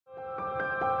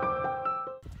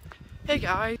Hey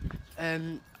guys,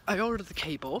 I ordered the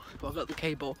cable. Well, I got the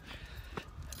cable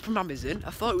from Amazon.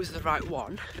 I thought it was the right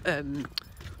one,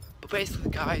 but basically,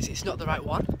 guys, it's not the right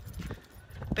one.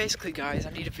 Basically, guys, I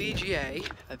need a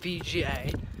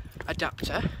VGA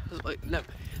adapter, a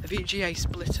VGA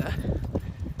splitter,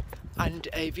 and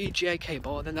a VGA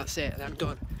cable, and then that's it, and I'm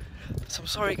done. So I'm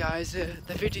sorry, guys. The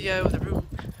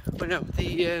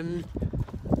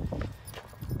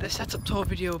setup tour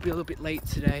video will be a little bit late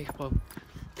today. Well,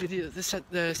 the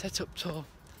setup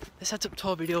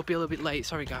tour video will be a little bit late.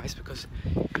 Sorry, guys, because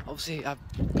obviously I've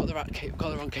got the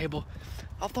wrong cable.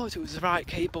 I thought it was the right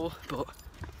cable, but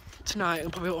tonight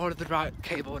I'll probably order the right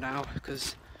cable now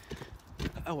because,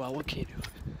 oh well, what can you do?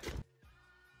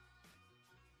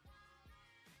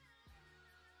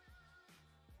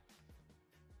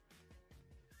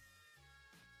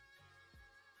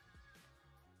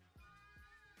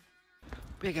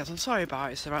 But yeah, guys, I'm sorry about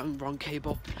it. It's the wrong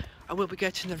cable. I will be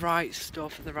getting the right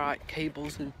stuff and the right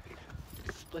cables and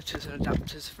splitters and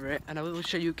adapters for it, and I will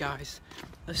show you guys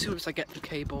as soon as I get the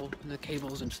cable and the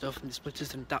cables and stuff and the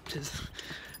splitters and adapters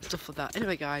stuff like that.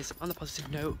 Anyway, guys, on a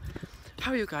positive note,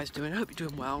 how are you guys doing? I hope you're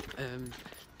doing well.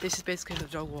 This is basically the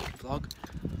dog walking vlog,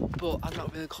 but I'm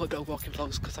not really call it dog walking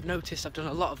vlogs because I've noticed I've done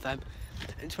a lot of them,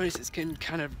 and to be honest, it's getting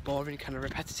kind of boring, kind of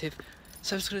repetitive.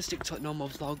 So I'm just going to stick to like normal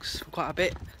vlogs for quite a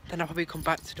bit, then I'll probably come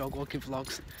back to dog walking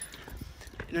vlogs.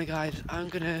 Anyway, guys, I'm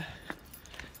going to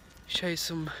show you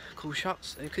some cool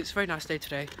shots. It's a very nice day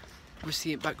today. We'll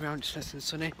see it background, just nice and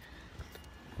sunny.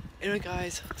 Anyway,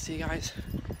 guys, I'll see you guys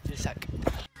in a sec.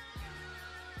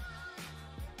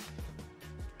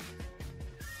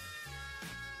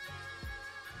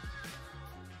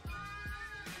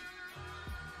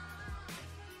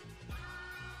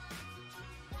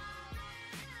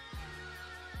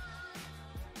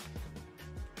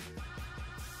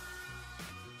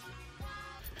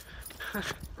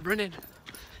 Running.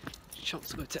 Chance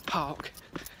to go to the park.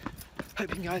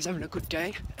 Hope you guys are having a good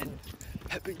day and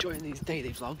hope you're enjoying these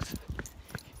daily vlogs.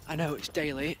 I know it's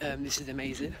daily. This is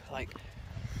amazing. Like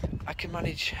I can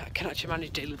actually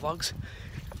manage daily vlogs.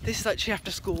 This is actually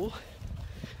after school,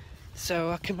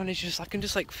 so I can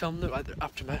just like film like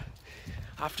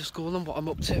after school and what I'm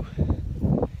up to.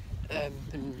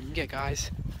 And yeah, guys.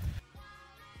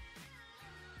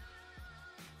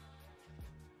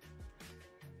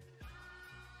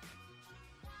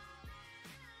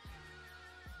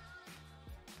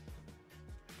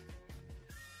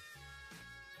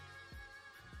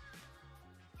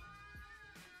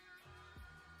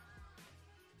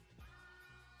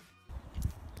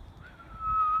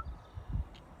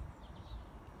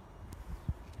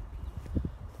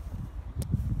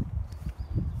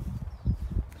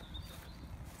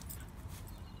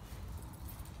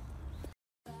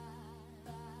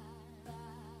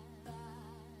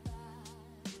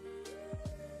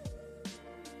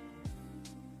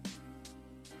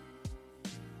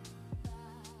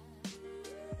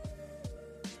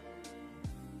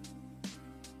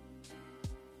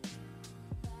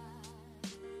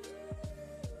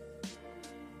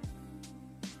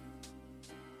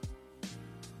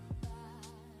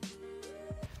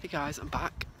 Hey guys, I'm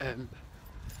back. I'm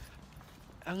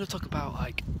going to talk about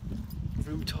like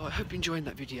room tour. I hope you're enjoying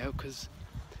that video because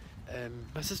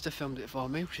my sister filmed it for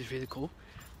me, which is really cool.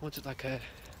 I wanted like a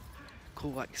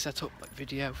cool like setup like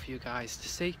video for you guys to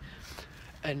see,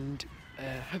 and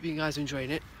hope you guys are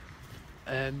enjoying it.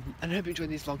 And I hope you're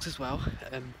enjoying these vlogs as well.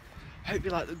 Hope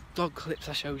you like the dog clips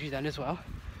I showed you then as well.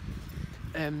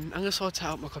 I'm going to sort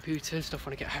out my computer and stuff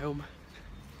when I get home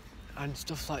and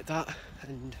stuff like that,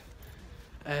 and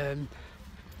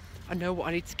I know what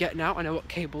I need to get now. I know what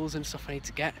cables and stuff I need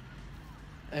to get,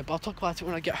 but I'll talk about it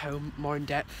when I get home more in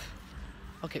depth.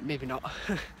 Okay, maybe not.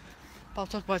 But I'll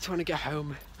talk about it when I get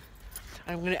home.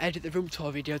 And I'm going to edit the room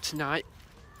tour video tonight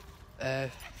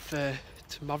for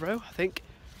tomorrow, I think,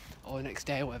 or the next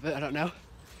day or whatever, I don't know.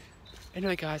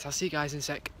 Anyway, guys, I'll see you guys in a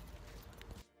sec.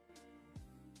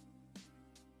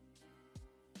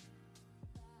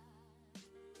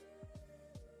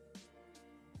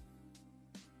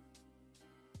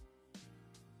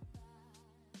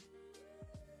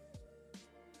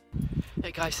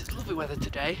 Hey guys, it's lovely weather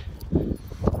today.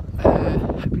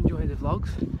 Hope you're enjoying the vlogs,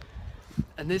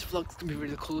 and this vlog's gonna be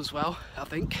really cool as well. I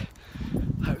think.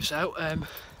 Hope so.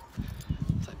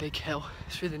 It's like a big hill.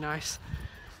 It's really nice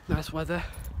weather.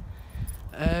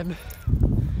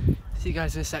 See you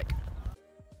guys in a sec.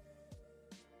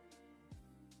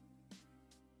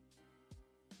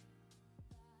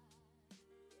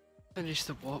 Finish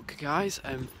the walk, guys.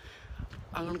 I'm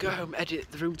gonna go home,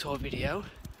 edit the room tour video,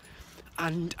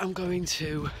 and I'm going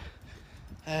to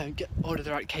order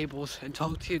the right cables and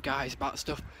talk to you guys about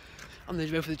stuff on the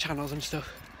both of the channels and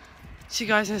stuff. See you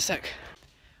guys in a sec.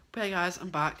 But yeah guys, I'm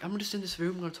back. I'm just in this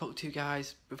room. I'm going to talk to you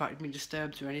guys without being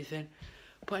disturbed or anything.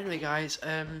 But anyway guys,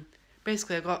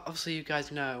 basically I've got, obviously you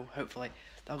guys know, hopefully,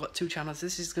 that I've got 2 channels.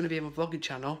 This is going to be my vlogging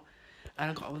channel. And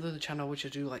I've got another channel which I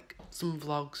do like some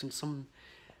vlogs and some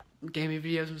gaming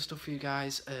videos and stuff for you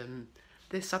guys.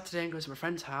 This Saturday I'm going to my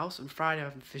friend's house, and Friday I'm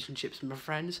having fish and chips with my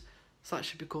friends. So that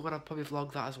should be cool, but I'll probably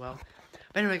vlog that as well.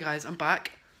 But anyway guys, I'm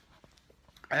back.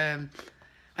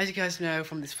 As you guys know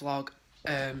from this vlog,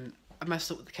 I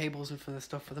messed up with the cables and for the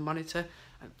stuff for the monitor,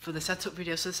 for the setup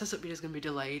video. So the setup video is going to be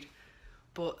delayed,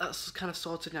 but that's kind of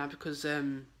sorted now because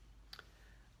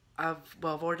I've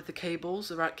ordered the cables,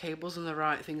 the right cables and the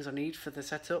right things I need for the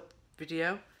setup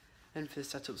video, and for the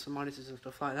setups and monitors and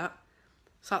stuff like that.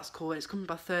 So that's cool. It's coming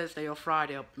by Thursday or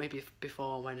Friday, or maybe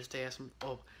before Wednesday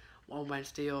or on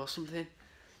Wednesday or something.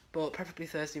 But preferably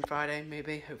Thursday and Friday,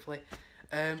 maybe, hopefully.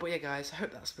 But yeah, guys, I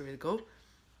hope that's really good.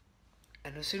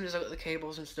 And as soon as I got the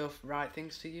cables and stuff, right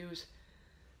things to use,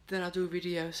 then I'll do a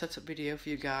video, setup video for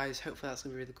you guys. Hopefully that's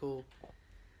gonna be really cool.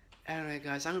 Anyway,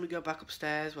 guys, I'm gonna go back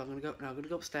upstairs. Well, I'm gonna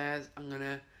go upstairs. I'm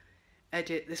gonna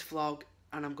edit this vlog,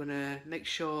 and I'm gonna make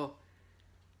sure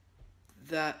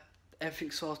that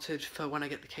everything's sorted for when I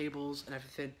get the cables and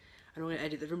everything. And I'm gonna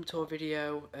edit the room tour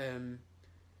video.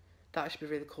 That should be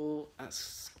really cool.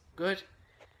 That's good.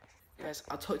 Guys,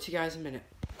 I'll talk to you guys in a minute.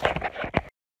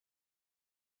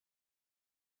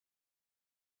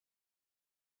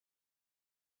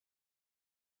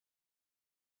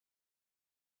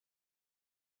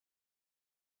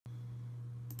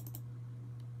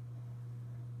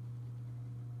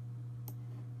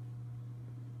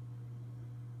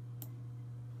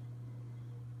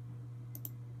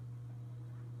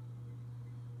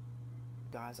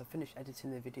 Guys, I finished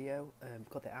editing the video.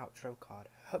 Got the outro card.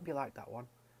 Hope you liked that one.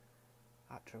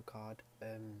 Outro card.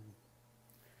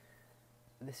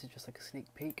 This is just like a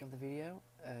sneak peek of the video.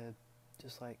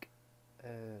 Just like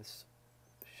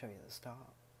show you at the start.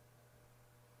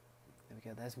 There we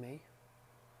go. There's me.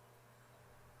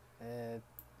 Let's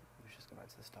just go back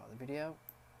to the start of the video.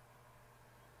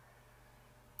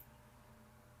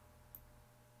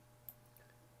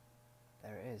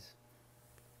 There it is.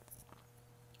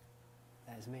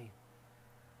 There's me.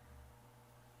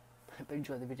 Hope you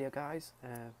enjoyed the video, guys.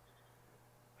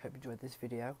 Hope you enjoyed this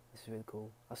video. This is really cool.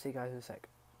 I'll see you guys in a sec.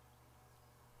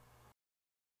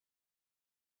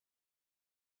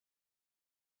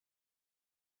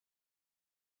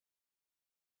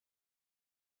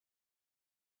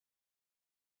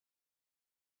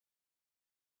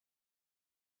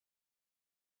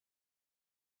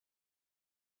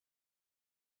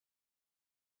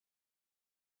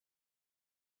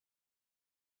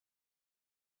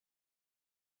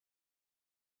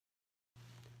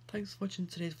 Thanks for watching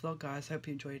today's vlog, guys. Hope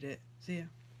you enjoyed it. See ya.